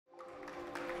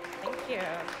you.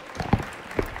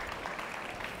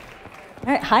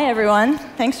 All right, hi everyone.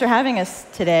 Thanks for having us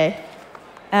today.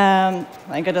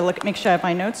 I got to make sure I have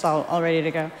my notes all ready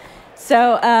to go.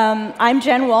 So I'm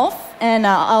Jen Wolf, and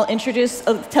I'll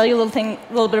tell you a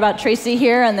little bit about Tracy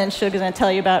here, and then she's going to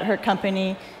tell you about her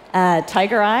company,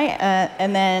 TigerEye,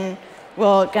 and then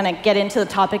we're going to get into the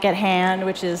topic at hand,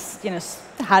 which is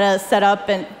how to set up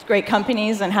great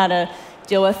companies and how to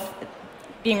deal with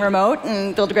being remote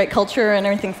and build a great culture and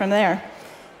everything from there.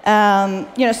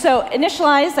 So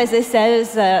Initialized, as I said,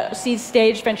 is a seed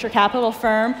stage venture capital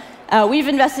firm. We've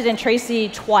invested in Tracy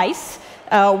twice.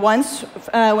 Once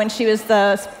when she was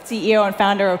the CEO and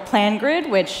founder of PlanGrid,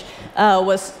 which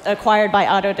was acquired by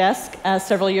Autodesk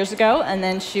several years ago, and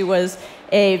then she was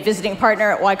a visiting partner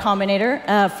at Y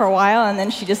Combinator for a while, and then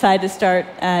she decided to start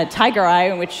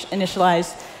TigerEye, which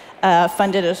Initialized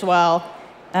funded as well.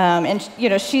 And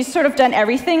she's sort of done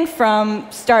everything from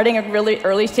starting a really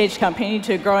early stage company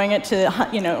to growing it to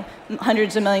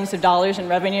hundreds of millions of dollars in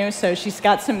revenue. So she's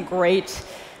got some great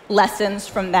lessons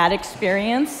from that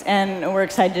experience, and we're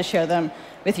excited to share them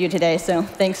with you today. So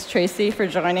thanks, Tracy, for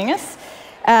joining us.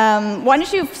 Why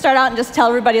don't you start out and just tell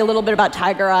everybody a little bit about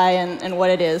TigerEye and what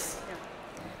it is?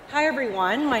 Hi,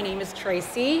 everyone. My name is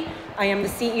Tracy. I am the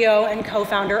CEO and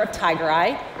co-founder of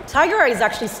TigerEye. TigerEye is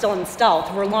actually still in stealth.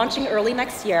 We're launching early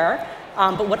next year.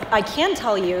 But what I can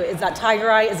tell you is that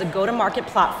TigerEye is a go-to-market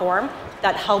platform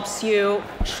that helps you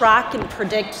track and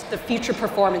predict the future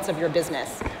performance of your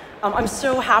business. I'm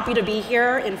so happy to be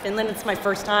here in Finland. It's my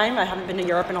first time. I haven't been to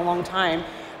Europe in a long time.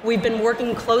 We've been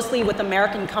working closely with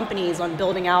American companies on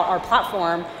building out our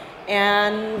platform,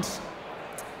 and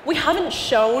we haven't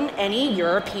shown any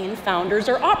European founders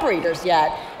or operators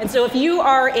yet. And so if you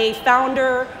are a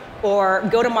founder or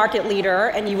go-to-market leader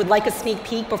and you would like a sneak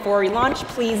peek before we launch,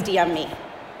 please DM me.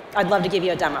 I'd love to give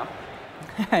you a demo.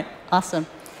 All right, awesome.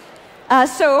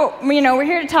 So we're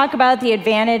here to talk about the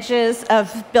advantages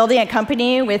of building a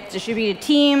company with distributed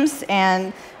teams,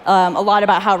 and a lot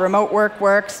about how remote work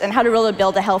works and how to really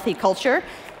build a healthy culture.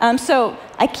 So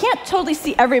I can't totally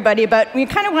see everybody, but we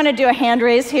kind of want to do a hand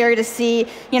raise here to see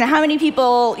how many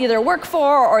people either work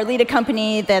for or lead a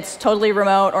company that's totally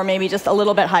remote or maybe just a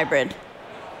little bit hybrid.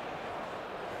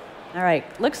 All right,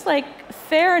 looks like a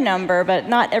fair number, but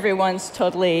not everyone's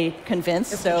totally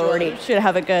convinced. It's so majority. should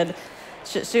have a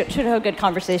good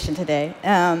conversation today.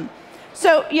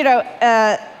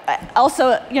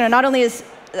 Also, not only is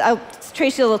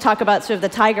Tracy will talk about sort of the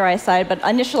TigerEye side, but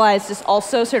Initialized is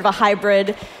also sort of a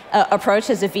hybrid approach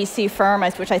as a VC firm,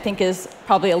 which I think is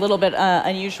probably a little bit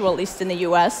unusual, at least in the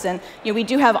US. And we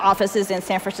do have offices in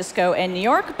San Francisco and New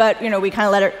York, but we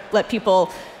kind of let people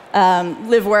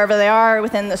live wherever they are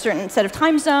within a certain set of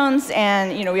time zones.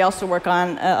 And we also work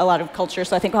on a lot of culture,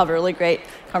 so I think we'll have a really great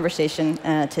conversation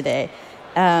today.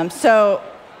 So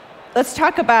let's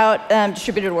talk about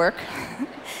distributed work.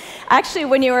 Actually,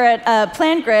 when you were at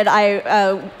PlanGrid,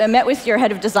 I met with your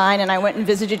head of design, and I went and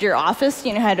visited your office.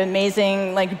 Had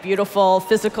amazing, beautiful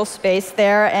physical space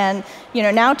there, and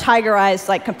now TigerEye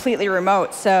is completely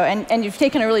remote. So, and you've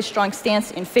taken a really strong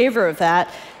stance in favor of that.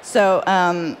 So,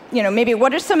 maybe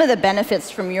what are some of the benefits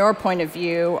from your point of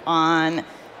view on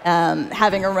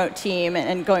having a remote team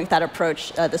and going with that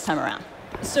approach this time around?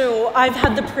 So I've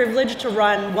had the privilege to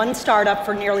run one startup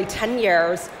for nearly 10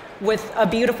 years. With a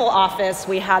beautiful office.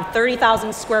 We had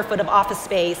 30,000 square foot of office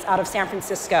space out of San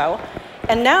Francisco.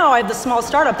 And now I have the small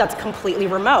startup that's completely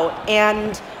remote.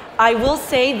 And I will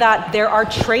say that there are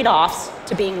trade-offs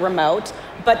to being remote,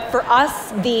 but for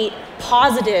us, the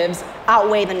positives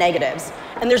outweigh the negatives.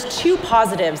 And there's two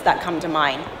positives that come to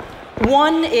mind.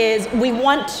 One is we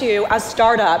want to, as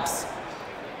startups,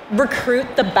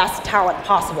 recruit the best talent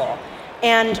possible.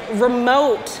 And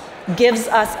remote gives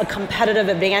us a competitive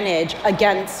advantage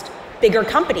against bigger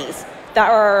companies that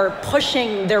are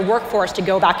pushing their workforce to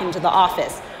go back into the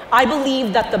office. I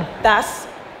believe that the best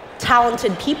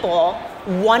talented people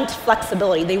want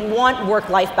flexibility. They want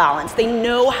work-life balance. They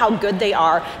know how good they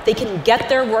are. They can get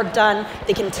their work done.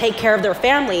 They can take care of their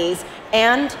families,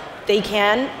 and they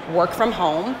can work from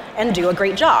home and do a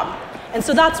great job. And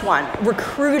so that's one.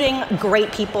 Recruiting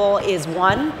great people is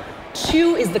one.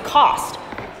 Two is the cost.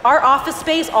 Our office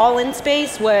space, all-in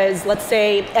space, was, let's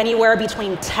say, anywhere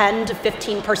between 10 to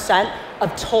 15%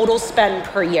 of total spend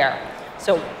per year.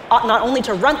 So not only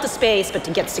to rent the space, but to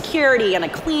get security and a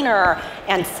cleaner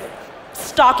and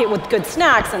stock it with good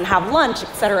snacks and have lunch,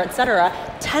 et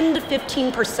cetera, 10 to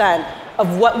 15%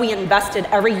 of what we invested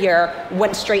every year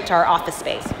went straight to our office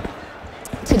space.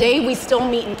 Today, we still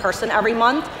meet in person every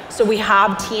month, so we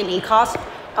have T&E costs,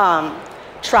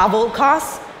 travel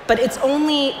costs, but it's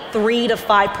only 3 to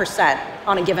 5%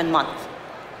 on a given month.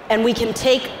 And we can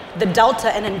take the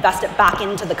delta and invest it back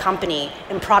into the company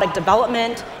in product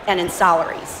development and in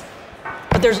salaries.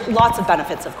 But there's lots of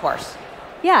benefits, of course.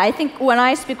 Yeah, I think when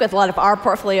I speak with a lot of our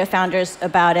portfolio founders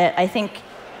about it, I think,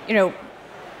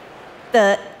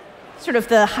 the sort of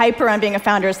the hype around being a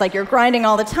founder is like you're grinding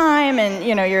all the time, and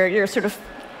you're sort of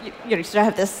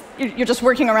have this, you're just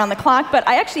working around the clock. But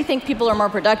I actually think people are more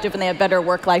productive when they have better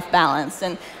work-life balance.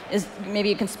 And maybe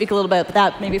you can speak a little bit about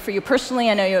that. Maybe for you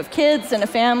personally, I know you have kids and a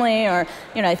family, or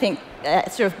I think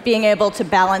sort of being able to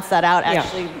balance that out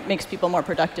actually makes people more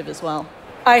productive as well.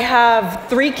 I have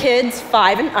 3 kids,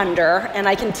 5 and under, and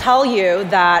I can tell you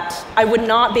that I would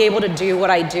not be able to do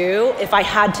what I do if I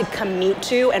had to commute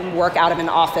to and work out of an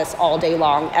office all day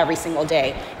long, every single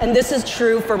day. And this is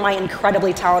true for my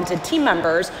incredibly talented team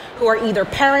members who are either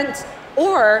parents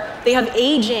or they have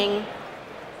aging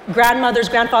grandmothers,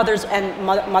 grandfathers, and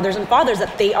mothers and fathers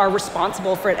that they are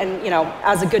responsible for it. And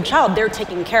as a good child, they're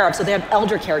taken care of, so they have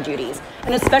elder care duties.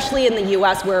 And especially in the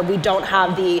US, where we don't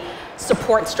have the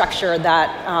support structure that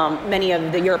many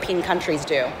of the European countries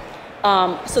do.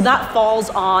 So that falls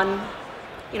on,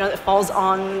 it falls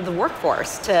on the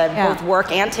workforce to both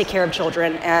work and take care of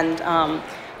children and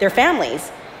their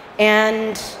families.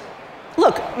 And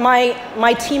look,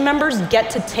 my team members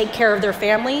get to take care of their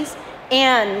families,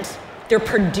 and they're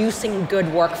producing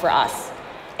good work for us.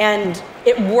 And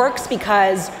it works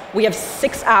because we have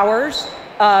 6 hours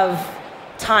of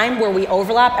time where we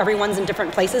overlap. Everyone's in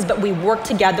different places, but we work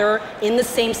together in the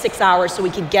same 6 hours so we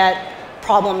could get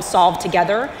problems solved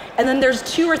together. And then there's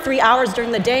 2 or 3 hours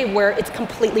during the day where it's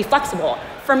completely flexible.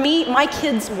 For me,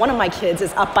 one of my kids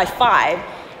is up by 5,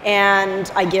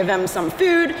 and I give him some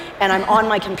food, and I'm on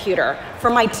my computer. For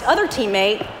my other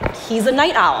teammate, he's a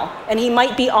night owl, and he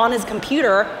might be on his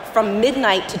computer from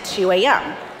midnight to 2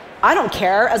 a.m. I don't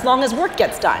care as long as work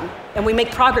gets done and we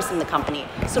make progress in the company.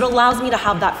 So it allows me to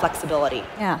have that flexibility.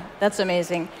 Yeah, that's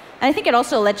amazing. And I think it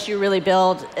also lets you really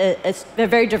build a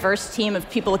very diverse team of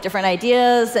people with different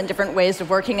ideas and different ways of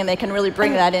working, and they can really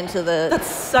bring that into the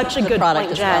That's such a good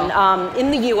point, Jen. Well. In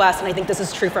the US, and I think this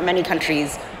is true for many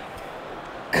countries,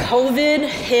 COVID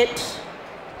hit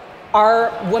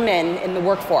our women in the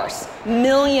workforce.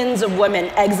 Millions of women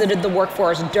exited the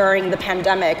workforce during the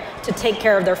pandemic to take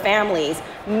care of their families,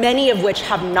 many of which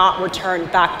have not returned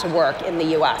back to work in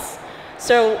the US.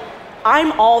 So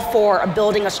I'm all for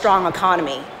building a strong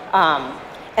economy.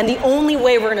 And the only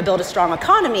way we're gonna build a strong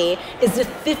economy is if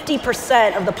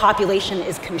 50% of the population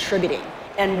is contributing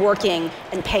and working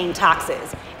and paying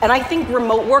taxes. And I think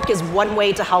remote work is one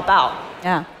way to help out.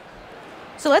 Yeah.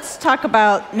 So let's talk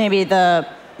about maybe the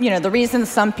reasons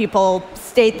some people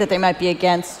state that they might be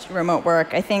against remote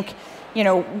work. I think,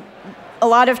 a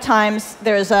lot of times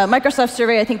there's a Microsoft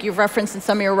survey I think you've referenced in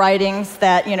some of your writings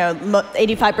that,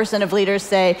 85% of leaders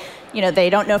say, they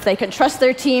don't know if they can trust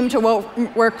their team to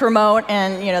work remote,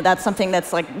 and, that's something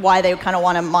that's like why they kind of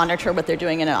want to monitor what they're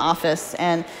doing in an office.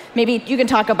 And maybe you can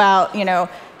talk about,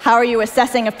 how are you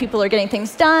assessing if people are getting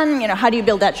things done? How do you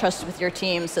build that trust with your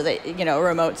team so that,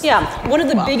 remote's one of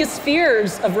the biggest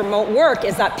fears of remote work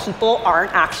is that people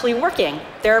aren't actually working.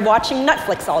 They're watching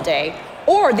Netflix all day.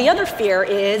 Or the other fear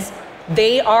is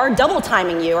they are double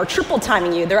timing you or triple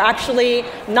timing you. They're actually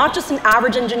not just an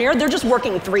average engineer, they're just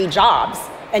working 3 jobs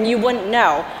and you wouldn't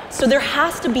know. So there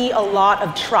has to be a lot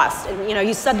of trust. And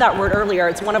you said that word earlier,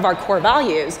 it's one of our core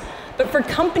values. But for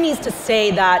companies to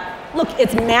say that, look,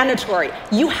 it's mandatory,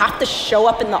 you have to show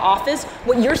up in the office,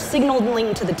 what you're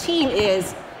signaling to the team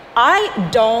is, I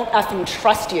don't effing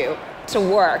trust you to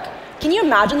work. Can you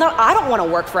imagine that? I don't want to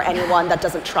work for anyone that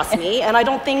doesn't trust me, and I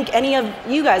don't think any of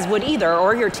you guys would either,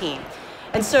 or your team.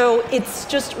 And so it's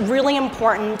just really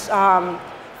important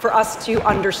for us to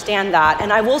understand that.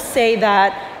 And I will say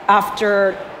that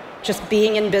after just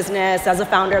being in business as a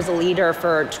founder, as a leader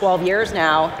for 12 years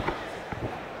now,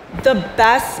 the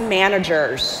best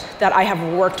managers that I have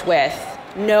worked with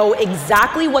know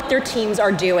exactly what their teams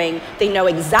are doing. They know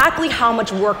exactly how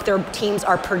much work their teams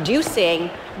are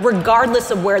producing, regardless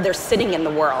of where they're sitting in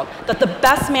the world. That the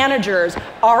best managers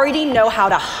already know how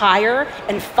to hire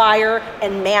and fire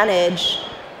and manage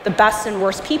the best and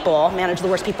worst people, manage the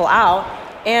worst people out,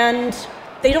 and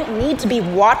they don't need to be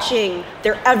watching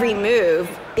their every move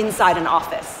inside an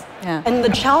office. Yeah. And the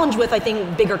challenge with, I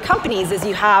think, bigger companies is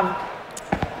you have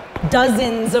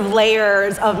dozens of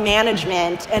layers of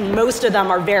management, and most of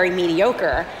them are very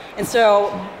mediocre. And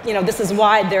so, this is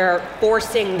why they're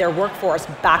forcing their workforce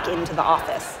back into the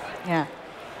office. Yeah.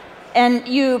 And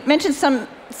you mentioned some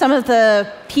some of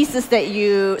the pieces that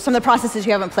some of the processes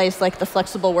you have in place, like the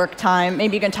flexible work time.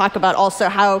 Maybe you can talk about also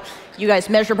how you guys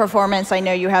measure performance. I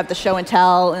know you have the show and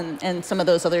tell and some of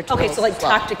those other tools. Okay, so like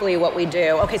tactically what we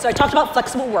do. Okay, so I talked about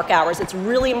flexible work hours. It's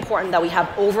really important that we have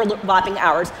overlapping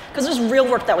hours because there's real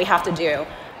work that we have to do.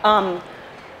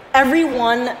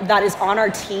 Everyone that is on our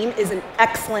team is an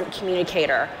excellent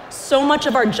communicator. So much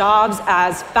of our jobs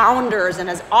as founders and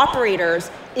as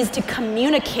operators is to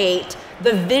communicate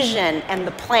the vision and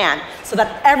the plan so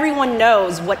that everyone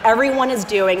knows what everyone is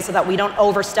doing so that we don't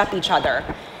overstep each other.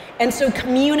 And so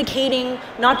communicating,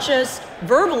 not just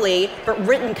verbally, but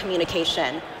written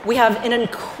communication. We have an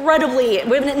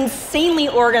insanely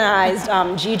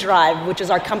organized G Drive, which is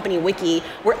our company wiki,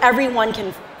 where everyone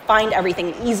can find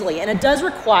everything easily. And it does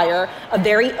require a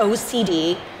very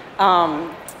OCD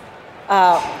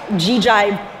G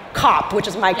Drive cop, which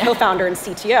is my co-founder and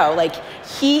CTO. Like,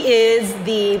 he is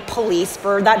the police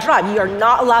for that drive. You are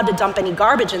not allowed to dump any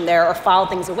garbage in there or file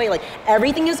things away. Like,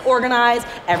 everything is organized,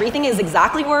 everything is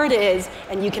exactly where it is,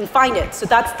 and you can find it. So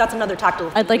that's another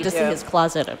tactical thing I'd like to see his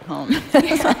closet at home.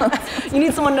 You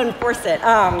need someone to enforce it.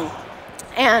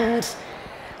 And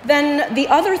then the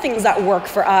other things that work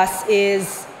for us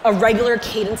is a regular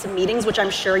cadence of meetings, which I'm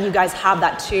sure you guys have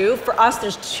that too. For us,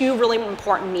 there's two really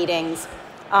important meetings.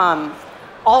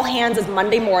 All hands is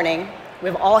Monday morning. We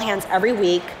have all hands every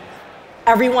week.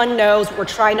 Everyone knows we're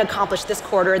trying to accomplish this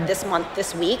quarter, this month,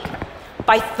 this week.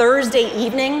 By Thursday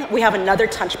evening, we have another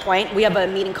touch point. We have a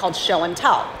meeting called Show and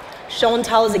Tell. Show and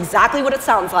Tell is exactly what it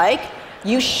sounds like.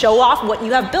 You show off what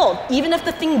you have built. Even if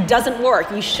the thing doesn't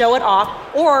work, you show it off.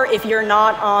 Or if you're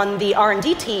not on the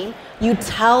R&D team, you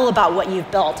tell about what you've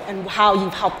built and how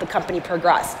you've helped the company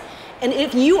progress. And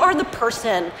if you are the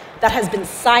person that has been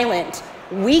silent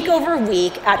week over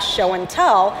week at Show and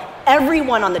Tell,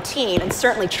 everyone on the team, and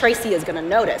certainly Tracy is gonna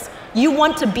notice, you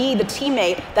want to be the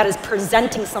teammate that is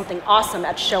presenting something awesome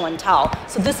at Show and Tell.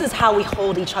 So this is how we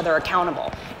hold each other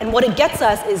accountable. And what it gets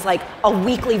us is like a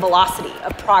weekly velocity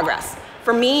of progress.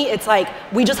 For me, it's like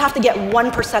we just have to get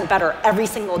 1% better every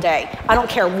single day. I don't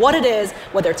care what it is,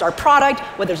 whether it's our product,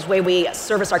 whether it's the way we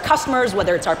service our customers,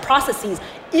 whether it's our processes.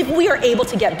 If we are able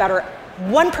to get better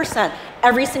 1%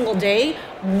 every single day,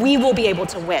 we will be able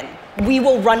to win. We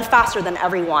will run faster than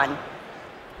everyone.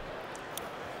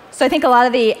 So I think a lot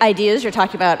of the ideas you're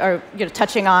talking about are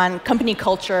touching on company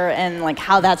culture and like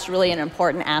how that's really an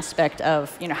important aspect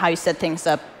of how you set things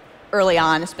up early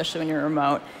on, especially when you're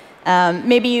remote.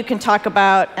 Maybe you can talk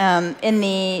about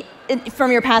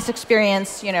from your past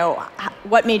experience,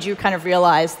 what made you kind of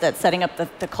realize that setting up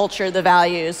the culture, the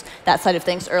values, that side of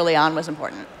things early on was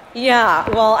important. Yeah,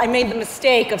 well, I made the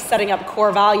mistake of setting up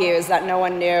core values that no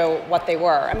one knew what they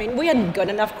were. I mean, we had good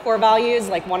enough core values.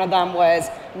 Like, one of them was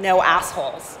no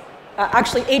assholes.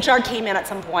 Actually, HR came in at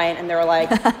some point and they were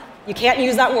like, you can't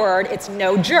use that word, it's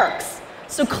no jerks.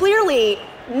 So clearly,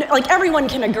 like, everyone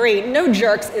can agree, no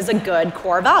jerks is a good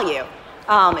core value.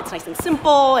 It's nice and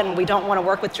simple, and we don't want to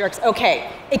work with jerks. Okay,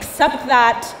 except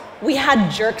that we had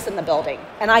jerks in the building,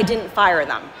 and I didn't fire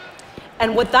them.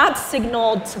 And what that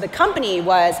signaled to the company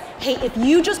was, hey, if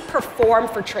you just perform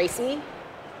for Tracy,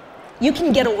 you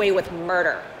can get away with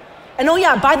murder. And oh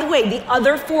yeah, by the way, the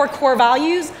other 4 core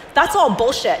values, that's all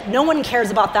bullshit. No one cares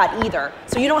about that either.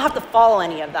 So you don't have to follow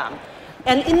any of them.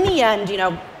 And in the end,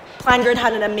 PlanGrid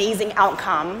had an amazing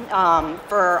outcome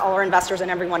for all our investors and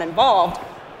everyone involved.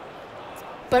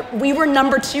 But we were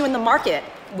number 2 in the market.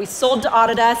 We sold to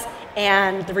Autodesk,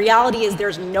 and the reality is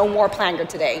there's no more PlanGrid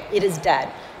today. It is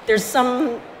dead. There's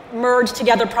some merged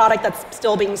together product that's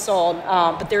still being sold,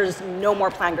 but there's no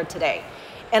more PlanGrid today.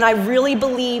 And I really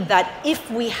believe that if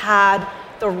we had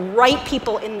the right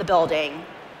people in the building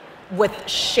with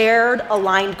shared,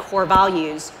 aligned core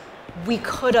values, we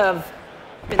could have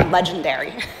been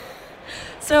legendary.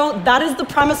 So that is the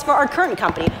premise for our current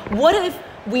company. What if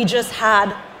we just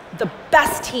had the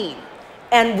best team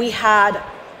and we had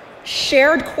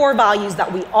shared core values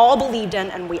that we all believed in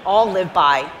and we all live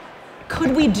by?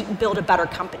 Could we build a better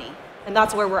company? And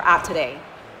that's where we're at today.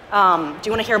 Do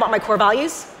you want to hear about my core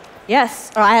values?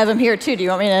 Yes. Oh, I have them here too. Do you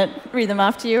want me to read them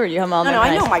off to you, or do you have them all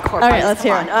memorized? No, I know my core values. All right, let's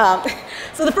hear them.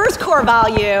 So the first core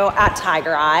value at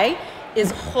TigerEye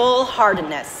is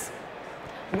wholeheartedness.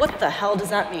 What the hell does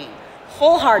that mean?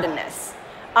 Wholeheartedness.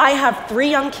 I have 3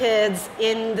 young kids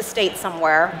in the States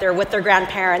somewhere. They're with their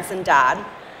grandparents and dad.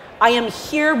 I am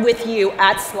here with you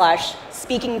at Slush,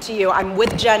 speaking to you. I'm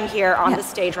with Jen here on the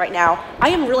stage right now. I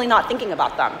am really not thinking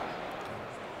about them.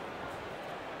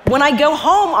 When I go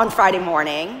home on Friday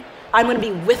morning, I'm going to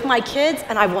be with my kids,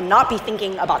 and I will not be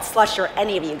thinking about Slush or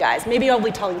any of you guys. Maybe I'll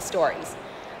be telling stories.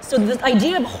 So the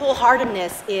idea of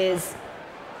wholeheartedness is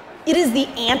It is the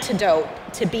antidote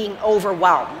to being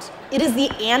overwhelmed. It is the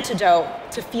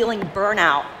antidote to feeling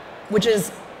burnout, which is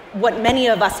what many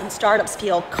of us in startups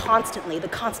feel constantly, the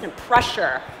constant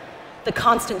pressure, the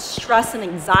constant stress and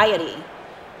anxiety.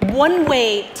 One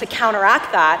way to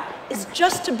counteract that is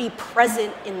just to be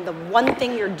present in the one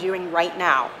thing you're doing right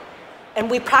now. And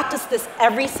we practice this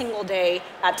every single day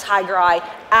at TigerEye,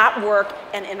 at work,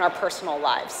 and in our personal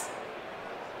lives.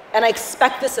 And I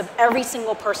expect this of every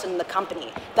single person in the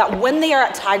company, that when they are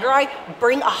at TigerEye,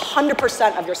 bring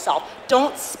 100% of yourself.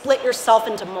 Don't split yourself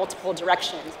into multiple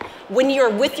directions. When you're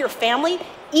with your family,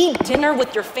 eat dinner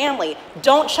with your family.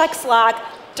 Don't check Slack.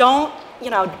 Don't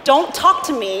talk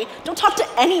to me. Don't talk to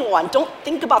anyone. Don't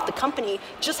think about the company.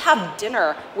 Just have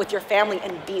dinner with your family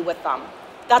and be with them.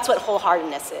 That's what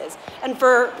wholeheartedness is. And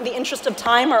for the interest of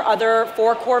time, our other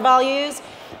 4 core values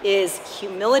is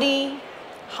humility.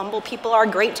 Humble people are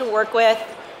great to work with.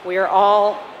 We are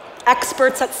all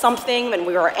experts at something, and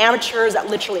we are amateurs at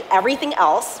literally everything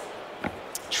else.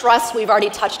 Trust, we've already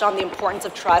touched on the importance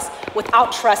of trust.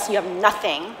 Without trust, you have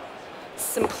nothing.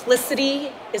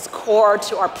 Simplicity is core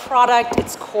to our product.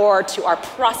 It's core to our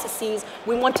processes.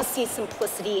 We want to see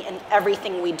simplicity in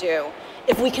everything we do.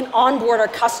 If we can onboard our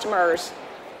customers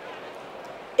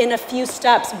in a few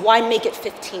steps, why make it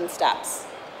 15 steps?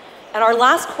 And our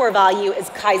last core value is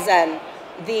Kaizen,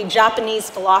 the Japanese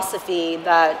philosophy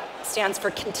that stands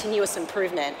for continuous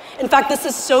improvement. In fact, this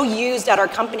is so used at our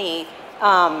company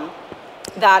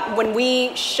that when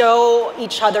we show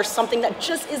each other something that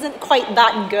just isn't quite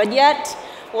that good yet,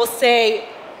 we'll say,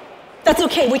 that's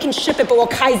okay, we can ship it, but we'll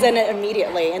Kaizen it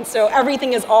immediately. And so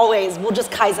everything is always, we'll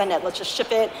just Kaizen it, let's just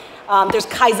ship it. There's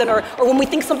Kaizen, or when we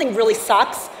think something really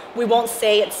sucks, we won't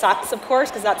say it sucks, of course,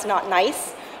 because that's not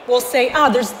nice. We'll say,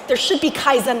 there should be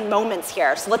Kaizen moments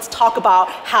here, so let's talk about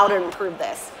how to improve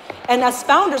this. And as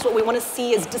founders, what we want to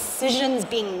see is decisions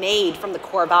being made from the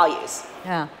core values.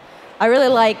 Yeah. I really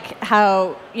like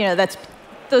how,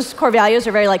 those core values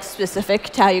are very specific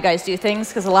to how you guys do things,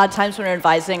 because a lot of times when we're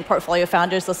advising portfolio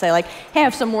founders, they'll say hey, I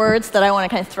have some words that I want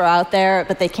to kind of throw out there,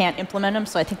 but they can't implement them,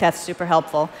 so I think that's super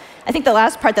helpful. I think the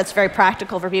last part that's very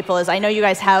practical for people is I know you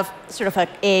guys have sort of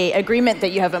a agreement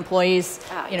that you have employees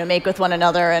make with one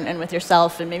another and with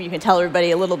yourself, and maybe you can tell everybody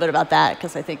a little bit about that,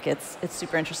 because I think it's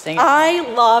super interesting. I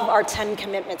love our 10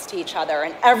 commitments to each other,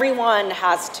 and everyone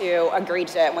has to agree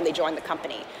to it when they join the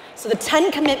company. So the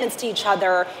 10 commitments to each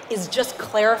other is just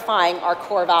clarifying our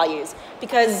core values,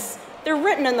 because they're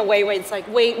written in the way where it's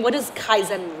wait, what does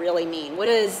Kaizen really mean? What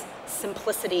does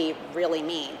simplicity really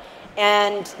mean?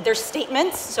 And there's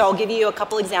statements, so I'll give you a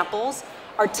couple examples.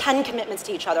 Our 10 commitments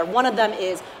to each other. One of them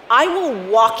is, I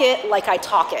will walk it like I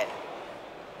talk it.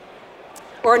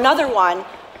 Or another one,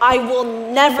 I will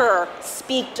never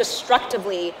speak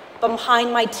destructively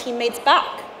behind my teammates'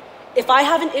 back. If I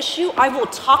have an issue, I will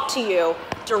talk to you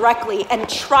directly and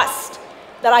trust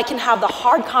that I can have the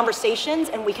hard conversations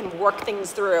and we can work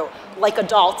things through like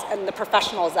adults and the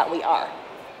professionals that we are.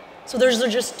 So those are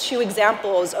just 2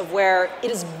 examples of where it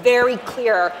is very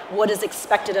clear what is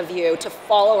expected of you to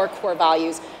follow our core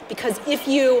values, because if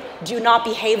you do not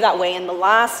behave that way, and the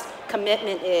last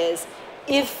commitment is,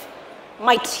 if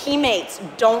my teammates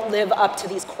don't live up to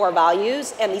these core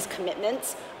values and these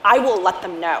commitments, I will let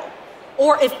them know.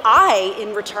 Or if I,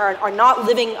 in return, are not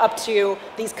living up to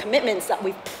these commitments that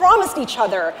we've promised each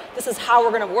other, this is how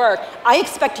we're going to work, I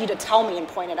expect you to tell me and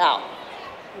point it out.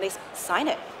 And they sign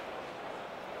it.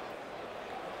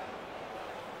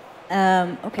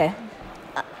 Okay.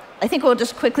 I think we'll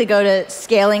just quickly go to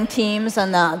scaling teams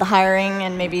and the hiring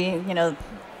and maybe,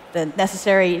 the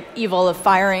necessary evil of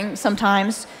firing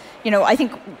sometimes. I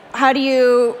think, how do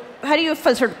you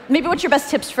maybe what's your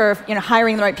best tips for,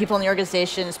 hiring the right people in the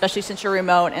organization, especially since you're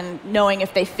remote, and knowing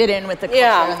if they fit in with the culture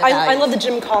and the values? I love the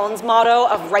Jim Collins motto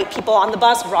of right people on the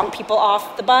bus, wrong people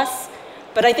off the bus.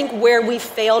 But I think where we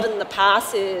failed in the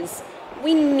past is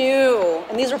we knew,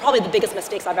 and these were probably the biggest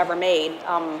mistakes I've ever made,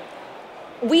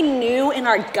 we knew in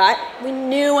our gut, we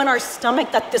knew in our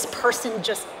stomach that this person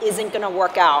just isn't going to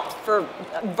work out for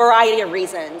a variety of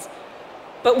reasons.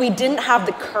 But we didn't have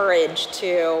the courage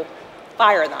to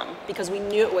fire them because we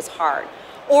knew it was hard.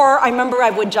 Or I remember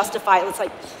I would justify it. It's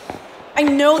I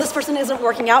know this person isn't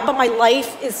working out, but my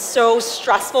life is so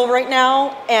stressful right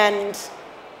now, and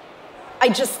I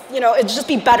just, it'd just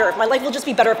be better. My life will just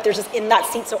be better if they're just in that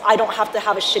seat so I don't have to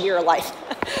have a shittier life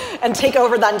and take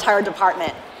over that entire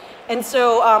department. And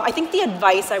so I think the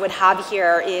advice I would have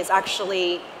here is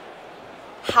actually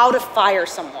how to fire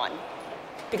someone.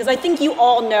 Because I think you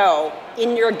all know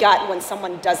in your gut when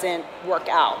someone doesn't work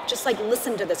out. Just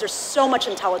listen to this. There's so much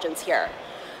intelligence here.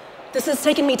 This has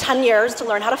taken me 10 years to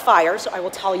learn how to fire, so I will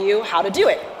tell you how to do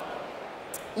it.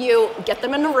 You get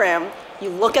them in a room, you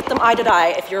look at them eye to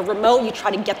eye. If you're remote, you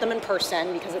try to get them in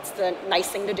person because it's the nice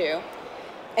thing to do.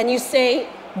 And you say,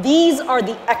 these are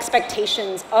the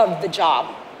expectations of the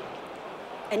job.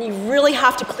 And you really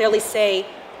have to clearly say,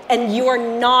 and you are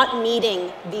not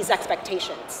meeting these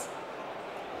expectations.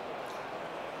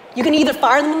 You can either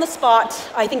fire them on the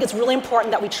spot. I think it's really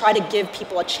important that we try to give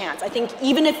people a chance. I think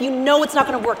even if you know it's not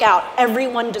going to work out,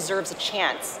 everyone deserves a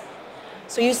chance.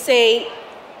 So you say,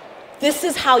 this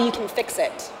is how you can fix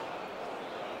it.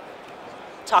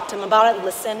 Talk to them about it,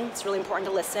 listen. It's really important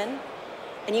to listen.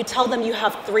 And you tell them you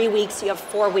have 3 weeks, you have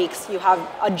 4 weeks, you have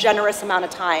a generous amount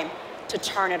of time to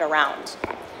turn it around.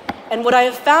 And what I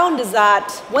have found is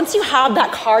that once you have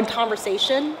that hard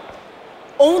conversation,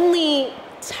 only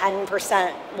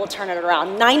 10% will turn it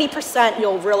around. 90%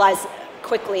 you'll realize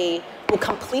quickly will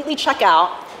completely check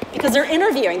out because they're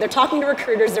interviewing. They're talking to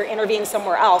recruiters, they're interviewing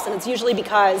somewhere else. And it's usually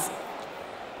because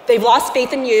they've lost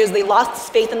faith in you, they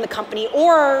lost faith in the company,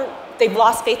 or they've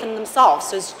lost faith in themselves.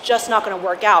 So it's just not going to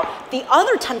work out. The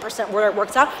other 10% where it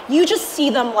works out, you just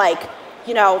see them like,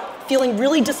 you know, feeling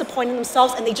really disappointed in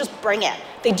themselves, and they just bring it.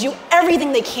 They do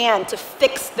everything they can to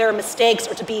fix their mistakes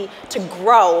or to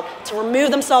grow, to remove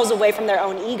themselves away from their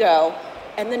own ego,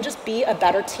 and then just be a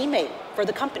better teammate for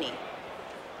the company.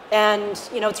 And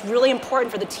you know, it's really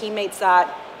important for the teammates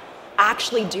that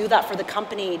actually do that for the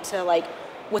company to like,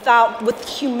 with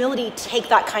humility, take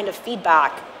that kind of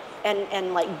feedback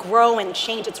and like grow and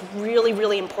change. It's really,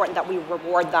 really important that we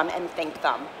reward them and thank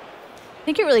them. I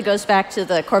think it really goes back to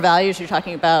the core values you're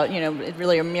talking about. You know, it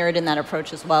really are mirrored in that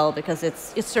approach as well, because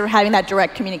it's sort of having that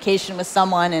direct communication with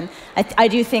someone. And I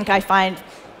do think I find,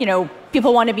 you know,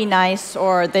 people want to be nice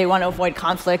or they want to avoid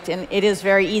conflict, and it is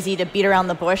very easy to beat around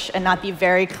the bush and not be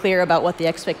very clear about what the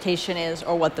expectation is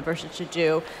or what the person should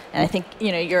do. And I think,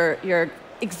 you know, your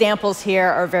examples here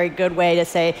are a very good way to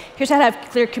say, here's how to have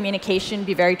clear communication,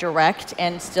 be very direct,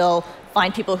 and still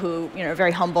find people who, you know, are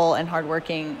very humble and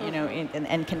hardworking, you know,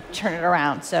 and can turn it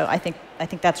around. So I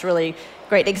think that's really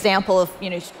great example of, you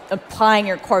know, applying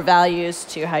your core values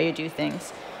to how you do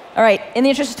things. All right, in the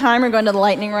interest of time, we're going to the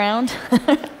lightning round.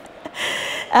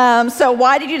 So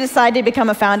why did you decide to become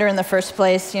a founder in the first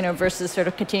place, you know, versus sort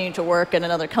of continuing to work at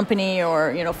another company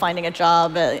or, you know, finding a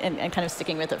job and kind of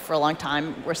sticking with it for a long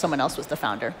time where someone else was the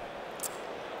founder?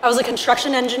 I was a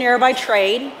construction engineer by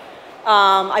trade.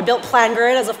 I built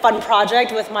PlanGrid as a fun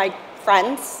project with my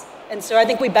friends, and so I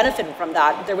think we benefited from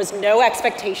that. There was no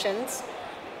expectations.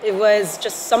 It was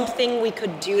just something we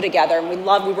could do together, and we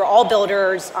were all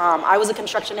builders. I was a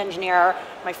construction engineer.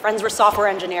 My friends were software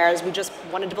engineers. We just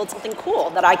wanted to build something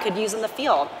cool that I could use in the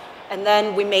field. And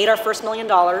then we made our first $1 million,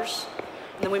 and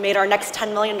then we made our next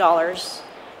 $10 million.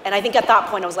 And I think at that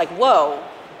point I was like, whoa,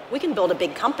 we can build a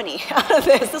big company out of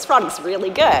this. This product's really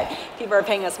good. People are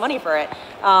paying us money for it.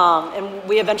 And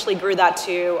we eventually grew that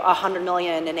to $100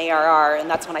 million in ARR, and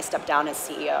that's when I stepped down as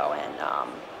CEO and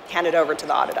handed over to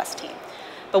the Autodesk team.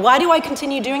 But why do I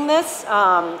continue doing this?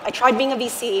 I tried being a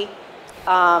VC.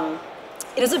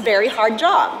 It is a very hard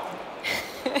job.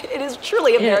 It is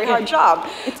truly a very hard job.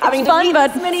 It's having fun, to meet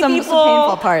but many people, some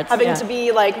painful parts. Having to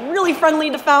be like really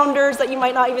friendly to founders that you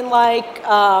might not even like,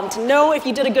 to know if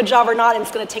you did a good job or not, and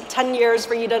it's going to take 10 years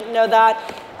for you to know that.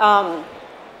 I'm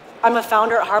a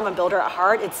founder at heart, I'm a builder at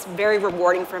heart. It's very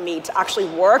rewarding for me to actually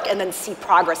work and then see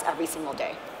progress every single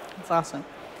day. That's awesome.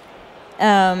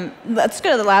 Let's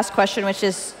go to the last question, which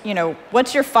is, you know,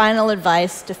 what's your final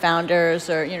advice to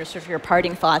founders, or, you know, sort of your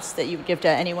parting thoughts that you would give to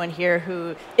anyone here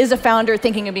who is a founder,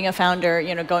 thinking of being a founder,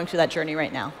 you know, going through that journey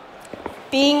right now?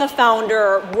 Being a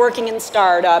founder, working in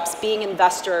startups, being an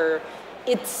investor,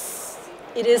 it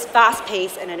is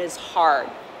fast-paced and it is hard.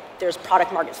 There's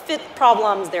product market fit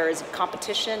problems, there is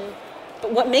competition,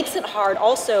 but what makes it hard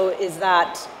also is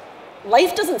that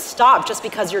life doesn't stop just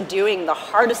because you're doing the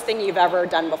hardest thing you've ever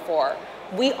done before.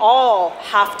 We all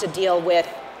have to deal with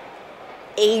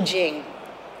aging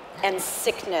and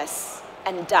sickness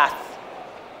and death.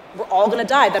 We're all going to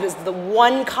die. That is the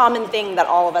one common thing that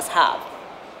all of us have.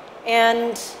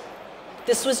 And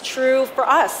this was true for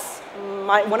us.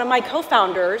 One of my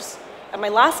co-founders at my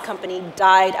last company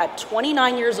died at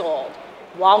 29 years old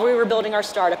while we were building our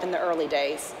startup in the early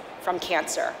days from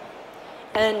cancer.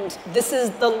 And this is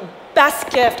the best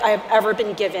gift I have ever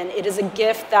been given. It is a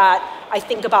gift that I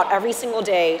think about every single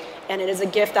day, and it is a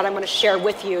gift that I'm going to share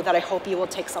with you that I hope you will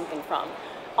take something from.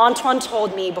 Antoine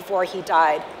told me before he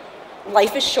died,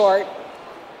 life is short.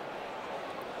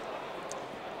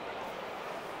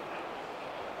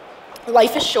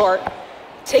 Life is short.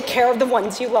 Take care of the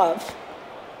ones you love.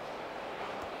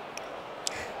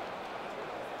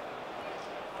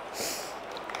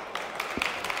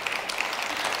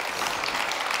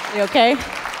 You okay?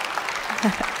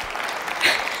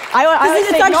 I would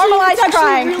say normalize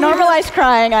crying. Really normalize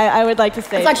crying, I would like to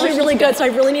say. It's actually really good, so I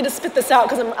really need to spit this out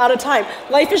because I'm out of time.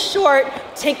 Life is short.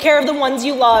 Take care of the ones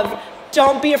you love.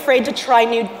 Don't be afraid to try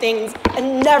new things.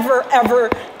 And never, ever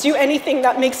do anything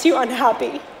that makes you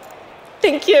unhappy.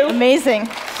 Thank you. Amazing.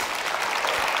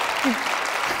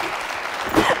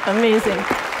 Amazing.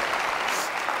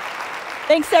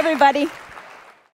 Thanks, everybody.